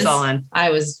whatever it is, I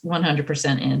was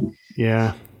 100% in.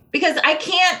 Yeah. Because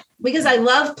I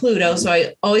love Pluto, so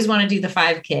I always want to do the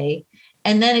 5K,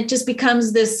 and then it just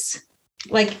becomes this,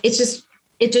 like you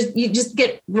just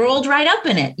get rolled right up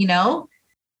in it, you know.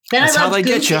 Then That's I love how they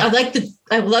Goofy. get you.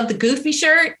 I love the Goofy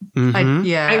shirt. Mm-hmm.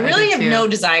 I really have no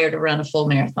desire to run a full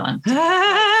marathon.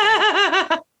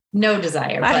 No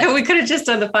desire. I know we could have just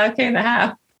done the 5K and a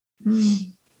half.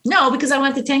 No, because I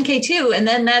went the 10K too, and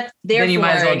then you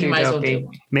might as well do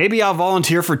one. Maybe I'll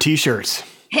volunteer for t-shirts.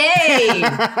 Hey,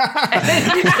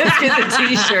 let's get the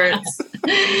t-shirts.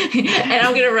 And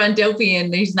I'm gonna run Dopey,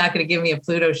 and he's not gonna give me a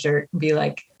Pluto shirt and be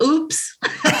like, "Oops."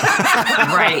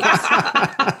 Right.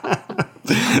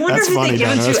 I wonder who they give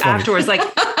them to afterwards. Like,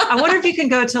 I wonder if you can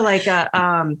go to like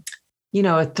a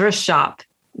thrift shop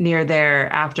near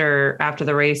there after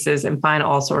the races and find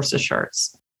all sorts of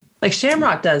shirts. Like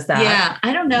Shamrock does that. Yeah,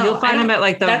 I don't know. You'll find them at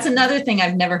like that's another thing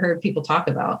I've never heard people talk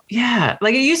about. Yeah,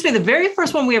 like it used to be the very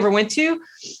first one we ever went to.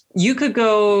 You could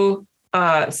go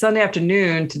Sunday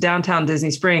afternoon to downtown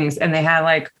Disney Springs, and they had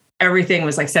like everything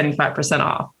was like 75%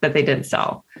 off that they didn't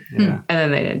sell. Yeah. And then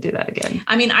they didn't do that again.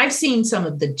 I mean, I've seen some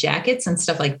of the jackets and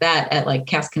stuff like that at like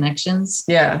Cast Connections.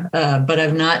 Yeah, but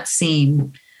I've not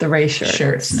seen the race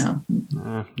shirts. No.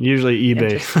 Usually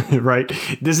eBay, right?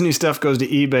 Disney stuff goes to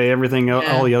eBay. Everything,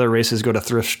 all the other races go to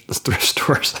thrift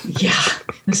stores. Yeah,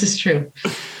 this is true.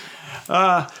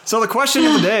 So the question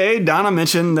of the day, Donna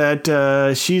mentioned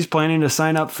that she's planning to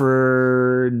sign up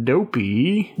for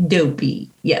Dopey. Dopey,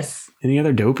 yes. Any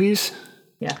other Dopies?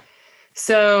 Yeah.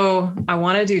 So I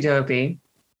want to do Dopey,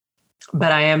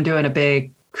 but I am doing a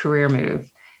big career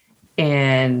move,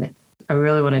 and I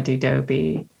really want to do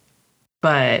Dopey.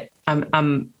 But I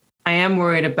am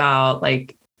worried about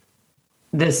like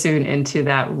this soon into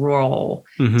that role,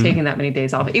 taking that many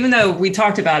days off, even though we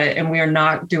talked about it and we are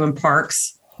not doing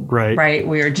parks. Right.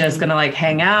 We are just going to like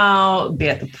hang out, be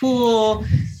at the pool,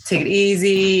 take it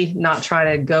easy, not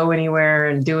try to go anywhere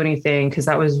and do anything. Cause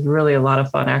that was really a lot of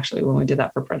fun actually when we did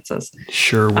that for Princess.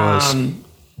 Sure was.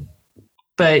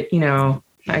 But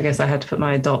I guess I had to put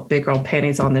my adult big girl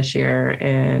panties on this year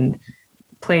and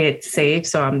play it safe.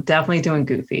 So I'm definitely doing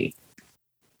Goofy.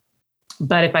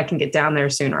 But if I can get down there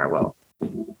sooner, I will.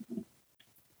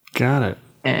 Got it.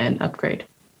 And upgrade.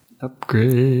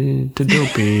 Upgrade to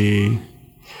Dopey.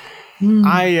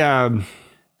 I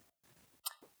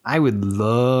would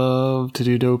love to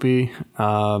do Dopey.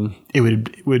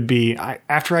 It would be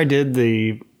after I did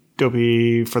the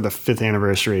Dopey for the 5th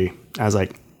anniversary, I was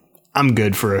like, I'm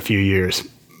good for a few years.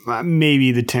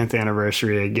 Maybe the 10th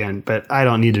anniversary again, but I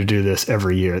don't need to do this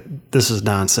every year. This is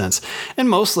nonsense. And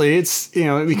mostly it's,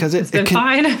 because it's been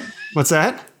fine. What's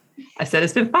that? I said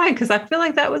it's been fine because I feel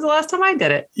like that was the last time I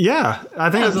did it. Yeah,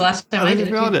 I think that was the last time I did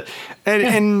it.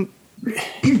 And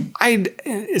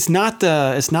it's not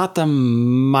the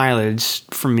mileage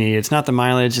for me. It's not the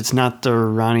mileage. It's not the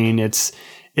running. It's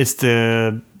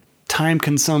the time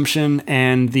consumption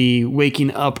and the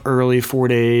waking up early 4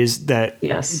 days that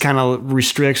kind of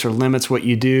restricts or limits what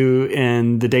you do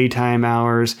in the daytime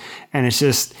hours. And it's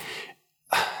just,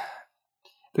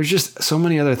 there's just so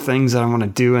many other things that I want to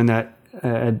do in that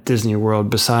at Disney World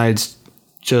besides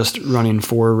just running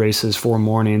 4 races, 4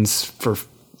 mornings for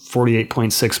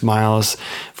 48.6 miles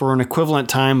for an equivalent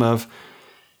time of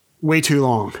way too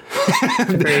long.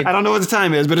 I don't know what the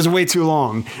time is, but it's way too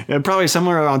long. Probably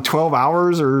somewhere around 12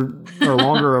 hours or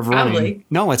longer of running. Probably.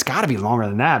 No, it's got to be longer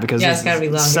than that because it's got to be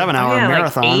longer. 7-hour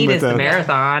marathon. Like 8 is the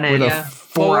marathon and with a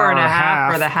 4 and a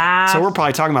half for the half. So we're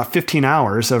probably talking about 15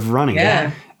 hours of running.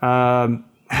 Yeah. And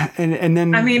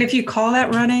then, I mean, if you call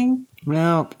that running,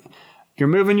 well, you're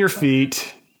moving your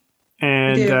feet.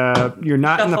 And you're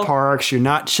not in the parks. You're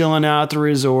not chilling out at the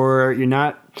resort. You're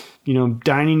not,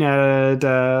 dining at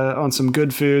on some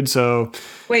good food. So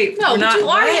wait, no, but you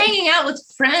are hanging out with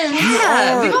friends.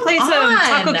 Yeah, we can play some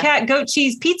Taco Cat goat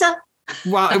cheese pizza.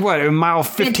 Well, what, mile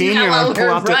 15? You're while gonna pull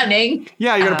we're out running.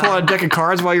 you're gonna pull out a deck of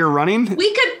cards while you're running.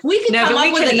 We could No, come but we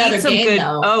up with can another eat some game good.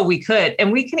 though. Oh, we could,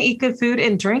 and we can eat good food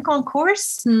and drink on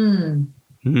course.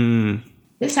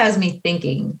 This has me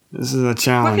thinking. This is a We're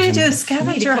challenge. gonna do a We need to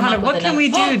scavenger come hunt. up What with can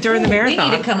we do during the We marathon?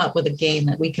 need to come up with a game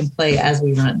that we can play as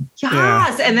we run.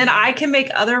 Yes, and then I can make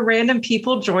other random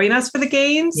people join us for the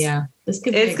games. Yeah, this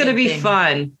could. It's gonna be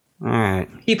fun. All right.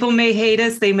 People may hate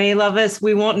us, they may love us,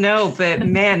 we won't know, but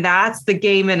man, that's the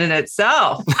game in and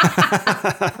itself.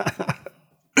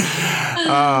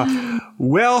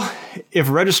 Well, if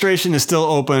registration is still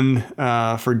open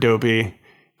for Dopey,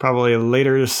 probably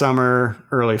later this summer,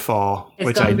 early fall, It's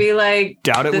which going I to be like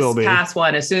doubt it this will be. past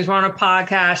one. As soon as we're on a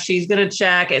podcast, she's going to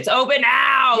check. It's open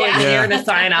now. Yeah. And you're going to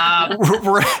sign up.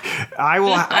 I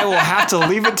will have to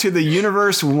leave it to the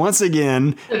universe once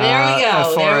again. There we go. As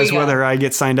far There we as go. whether I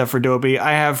get signed up for Dopey,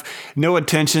 I have no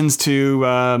intentions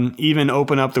to even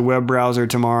open up the web browser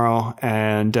tomorrow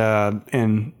and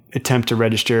attempt to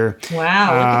register.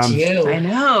 Wow, look at you. I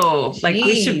know. Like,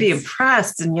 we should be Jeez.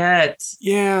 impressed. And yet,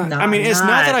 Yeah. Not I mean, it's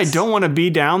not that I nuts. don't want to be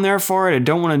down there for it. I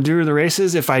don't want to do the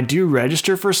races. If I do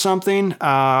register for something,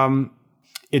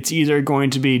 it's either going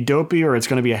to be Dopey or it's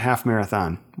going to be a half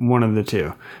marathon. One of the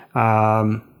two.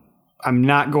 I'm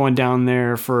not going down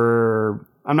there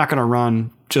I'm not going to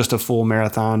run just a full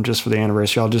marathon just for the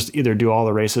anniversary. I'll just either do all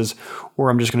the races or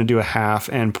I'm just going to do a half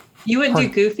and you wouldn't do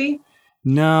Goofy?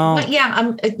 no. But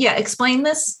yeah, explain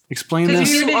this. Explain 'Cause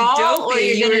this. you did All, or Dopey,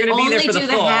 you're you were going to gonna be there only for the do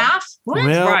the full. half? What?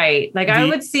 Well, Right. Like, I the-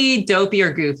 would see Dopey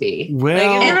or Goofy. Well-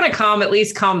 like, if you're going to come, at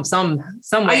least come some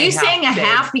Are way. you saying a big.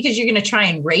 half because you're going to try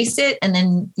and race it and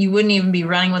then you wouldn't even be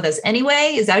running with us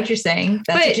anyway? Is that what you're saying?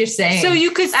 That's what you're saying. So you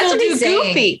could That's still what do he's saying.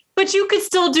 Goofy, but you could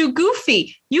still do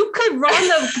Goofy. You could run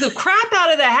the crap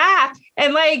out of the half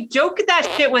and like joke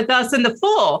that shit with us in the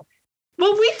full.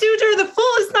 What we do during the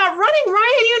full is not running,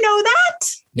 Ryan. You know that.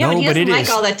 Yeah, No, but he but doesn't it like is-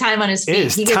 all that time on his feet. It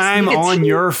is He gets- time he gets- on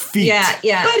your feet. Yeah,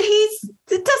 yeah. But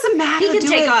it doesn't matter. He can Do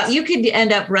take it. off. You could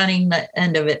end up running the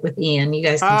end of it with Ian. You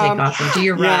guys can take off and do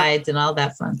your yeah. rides and all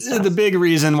that fun stuff. The big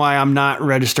reason why I'm not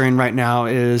registering right now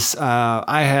is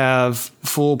I have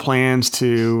full plans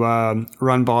to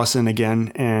run Boston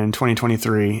again in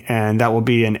 2023, and that will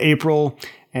be in April.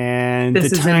 And This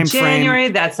the is time in frame. January.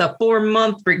 That's a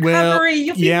 4-month recovery. Well,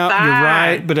 You'll be yeah, fine. you're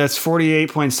right, but that's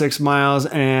 48.6 miles,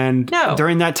 and No,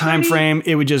 during that time 30 frame,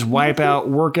 it would just wipe out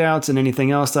workouts and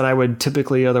anything else that I would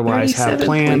typically otherwise have 37.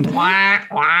 planned. Wah,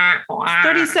 wah, wah.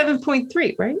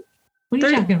 37.3, right? What are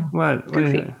you talking about? What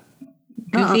is it?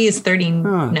 Goofy is 30.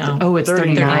 No. Oh, it's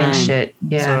 39 39. shit.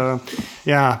 Yeah. So,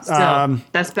 yeah. So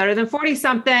that's better than 40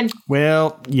 something.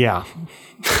 Well, yeah.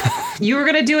 You were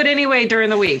gonna do it anyway during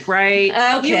the week, right?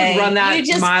 Okay. You would run that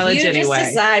mileage you anyway. just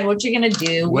decide what you're going to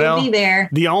do. Well, we'll be there.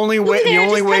 The only We'll way, be the there.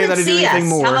 only Just way come that I and do see anything us.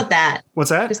 more. How about that? What's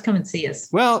that? Just come and see us.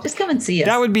 Well, Just come and see us.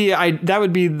 that would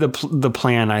be the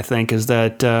plan. I think is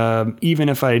that even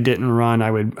if I didn't run, I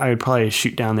would probably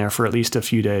shoot down there for at least a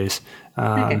few days,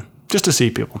 just to see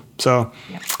people. So.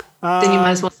 Then you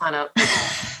might as well sign up.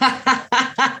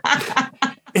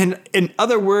 In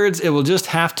other words, it will just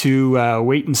have to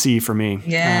wait and see for me.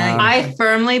 Yeah. I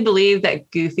firmly believe that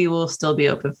Goofy will still be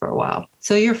open for a while.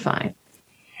 So you're fine.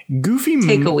 Goofy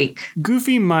Take a week.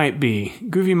 Goofy might be,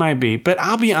 but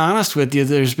I'll be honest with you.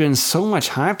 There's been so much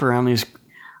hype around these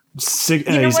You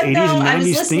know these what, 80s though? and I was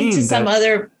 90s listening to themes. some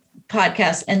other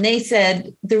podcast, and they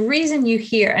said the reason you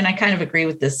hear, and I kind of agree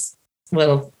with this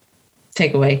little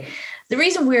takeaway, the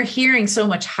reason we're hearing so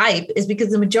much hype is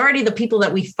because the majority of the people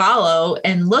that we follow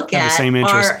and look Have the at same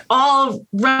interest. are all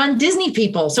run Disney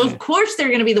people. So of course they're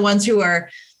going to be the ones who are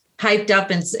hyped up.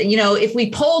 And, you know, if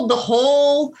we polled the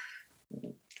whole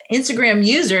Instagram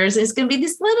users, it's going to be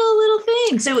this little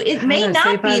thing. So it may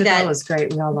not be that. That was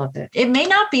great. We all loved it. It may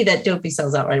not be that Dopey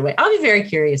sells out right away. I'll be very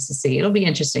curious to see. It'll be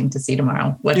interesting to see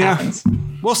tomorrow what happens.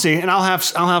 We'll see, and I'll have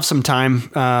some time.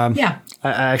 Yeah.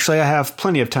 I have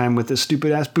plenty of time with this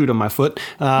stupid ass boot on my foot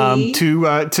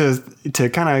to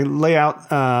kind of lay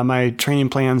out my training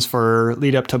plans for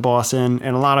lead up to Boston,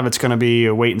 and a lot of it's going to be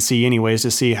a wait and see, anyways,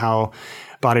 to see how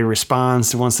body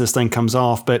responds once this thing comes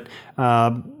off. But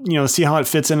see how it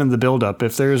fits into the buildup.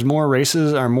 If there's more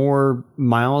races or more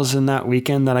miles in that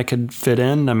weekend that I could fit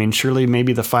in, I mean, surely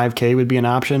maybe the 5K would be an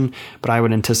option, but I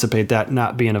would anticipate that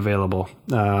not being available.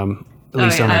 At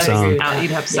least on its own.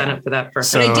 You'd have to sign up for that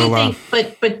first. So, But I do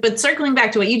think, but circling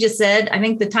back to what you just said, I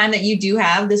think the time that you do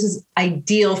have, this is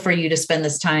ideal for you to spend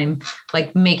this time,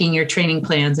 like making your training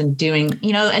plans and doing,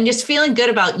 and just feeling good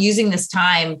about using this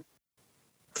time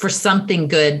for something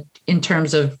good in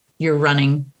terms of your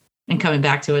running and coming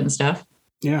back to it and stuff.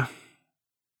 Yeah.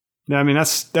 I mean,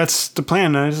 that's the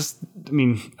plan.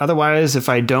 otherwise, if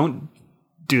I don't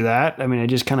do that, I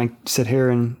just kind of sit here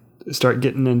and start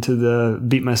getting into the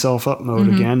beat myself up mode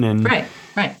again. And right.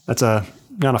 That's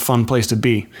not a fun place to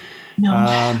be.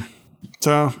 No.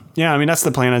 So yeah, that's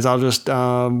the plan. Is I'll just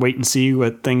wait and see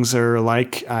what things are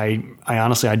like. I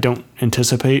honestly, I don't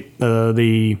anticipate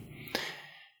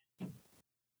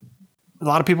a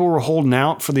lot of people were holding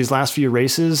out for these last few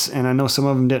races, and I know some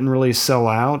of them didn't really sell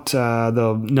out.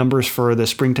 The numbers for the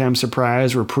springtime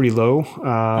surprise were pretty low,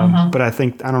 but I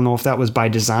don't know if that was by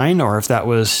design or if that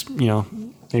was,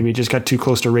 maybe it just got too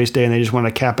close to race day and they just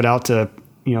wanted to cap it out to,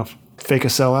 fake a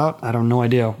sellout. I don't no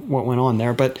idea what went on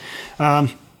there, but I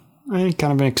kind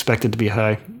of expected to be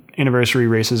high. Anniversary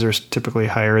races are typically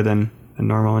higher than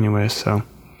normal anyway. So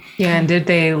yeah, and did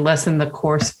they lessen the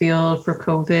course field for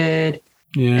COVID?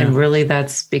 Yeah. And really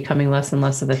that's becoming less and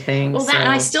less of a thing. Well, and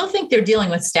I still think they're dealing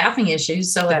with staffing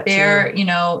issues. So if they're,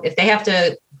 if they have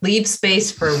to leave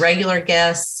space for regular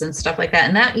guests and stuff like that,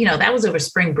 and that, that was over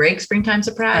spring break, springtime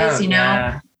surprise,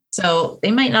 Yeah. So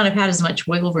they might not have had as much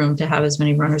wiggle room to have as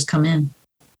many runners come in.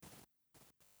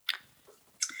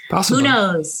 Possibly. Who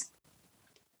knows?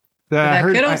 That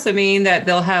could also mean that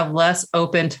they'll have less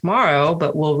open tomorrow,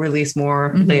 but we'll release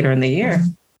more later in the year.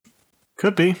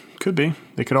 Could be.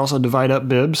 They could also divide up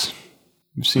bibs.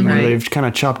 We've seen where they've kind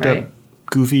of chopped up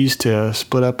goofies to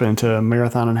split up into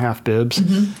marathon and half bibs.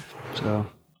 So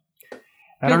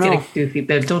I don't know. Get a goofy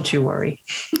bib, don't you worry.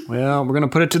 Well, we're going to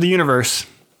put it to the universe.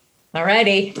 All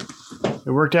righty.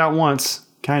 It worked out once,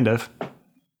 kind of.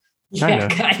 Yeah,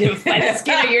 kind of. By the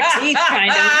skin of your teeth,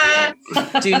 kind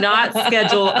of. Do not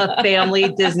schedule a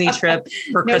family Disney trip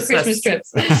for Christmas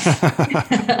trips.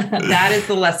 That is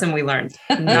the lesson we learned.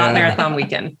 Not marathon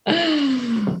weekend.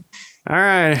 All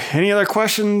right. Any other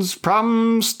questions,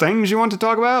 problems, things you want to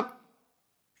talk about?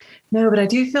 No, but I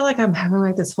do feel like I'm having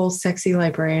like this whole sexy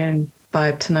librarian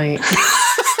vibe tonight.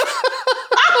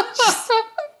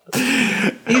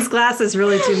 These glasses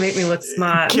really do make me look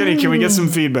smart. Kenny, can we get some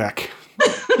feedback?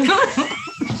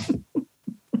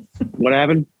 What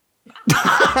happened?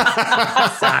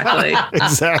 Exactly.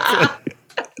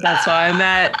 That's why I'm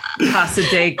at Casa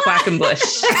de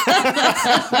Quackenbush.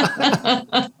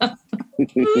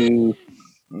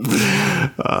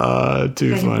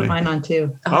 Too funny. Put mine on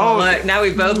too. Oh, look, now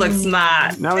we both look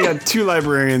smart. Now we got two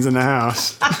librarians in the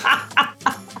house.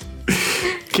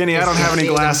 Kenny, I don't have any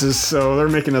glasses, so they're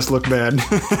making us look bad.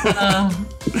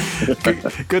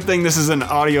 Good thing this is an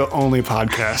audio-only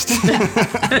podcast.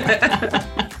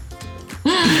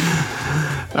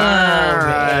 All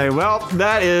right. Well,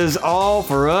 that is all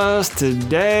for us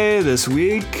today, this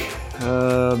week.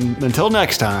 Until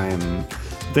next time.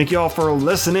 Thank you all for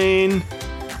listening.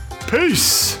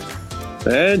 Peace.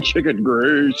 And chicken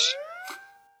grease.